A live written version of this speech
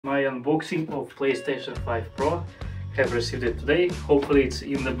My unboxing of PlayStation 5 Pro. Have received it today. Hopefully it's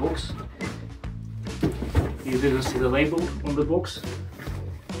in the box. You didn't see the label on the box.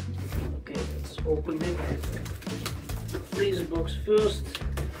 Okay, let's open it. This box first.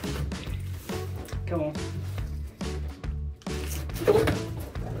 Come on.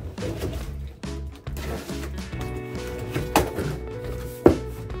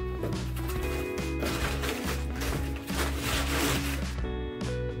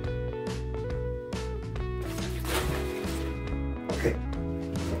 Okay.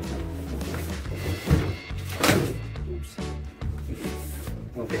 Oops.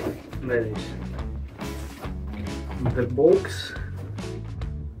 Okay, there it is. The box.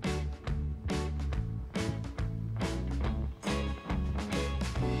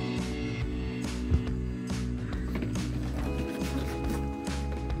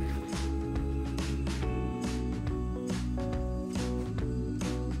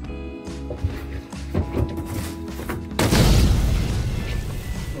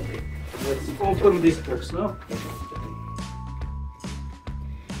 Let's open this box now.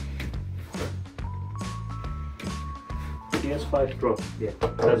 PS5 Pro, yeah,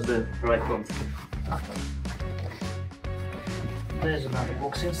 that's the right one. There's another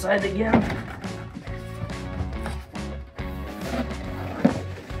box inside again.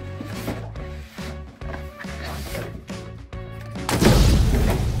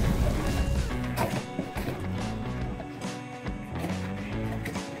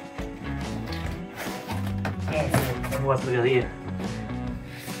 And what we got here?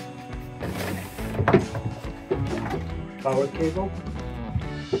 Power cable,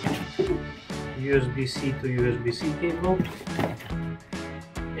 USB-C to USB-C cable,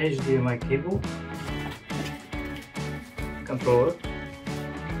 HDMI cable, controller,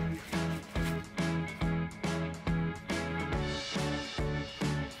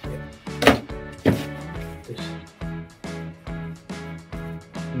 this.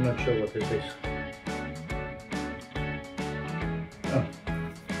 I'm not sure what is this. Oh,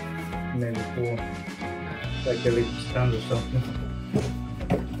 maybe for like a little stand or something.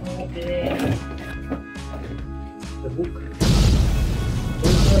 Okay. The book.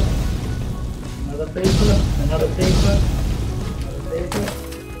 Paper. Another paper. Another paper. Another paper.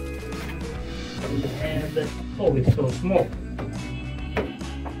 And oh, it's so small.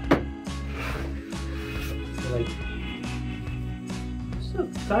 Like it's a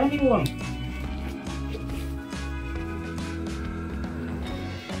tiny one.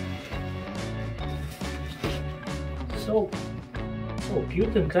 So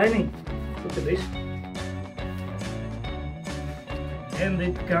cute and tiny. Look at this. And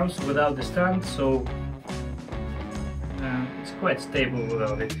it comes without the stand, so it's quite stable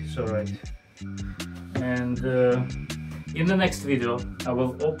without it. It's alright. And in the next video I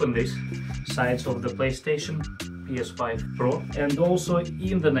will open this sides of the PlayStation PS5 Pro, and also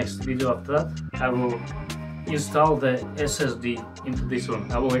in the next video after that I will install the SSD into this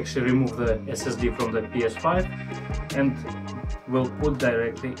one. I will actually remove the SSD from the PS5 and will put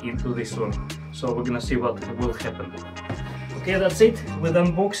directly into this one. So we're gonna see what will happen. Okay, that's it with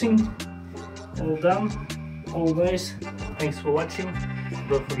unboxing. All done, all nice. Thanks for watching.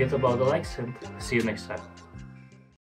 Don't forget about the likes and see you next time.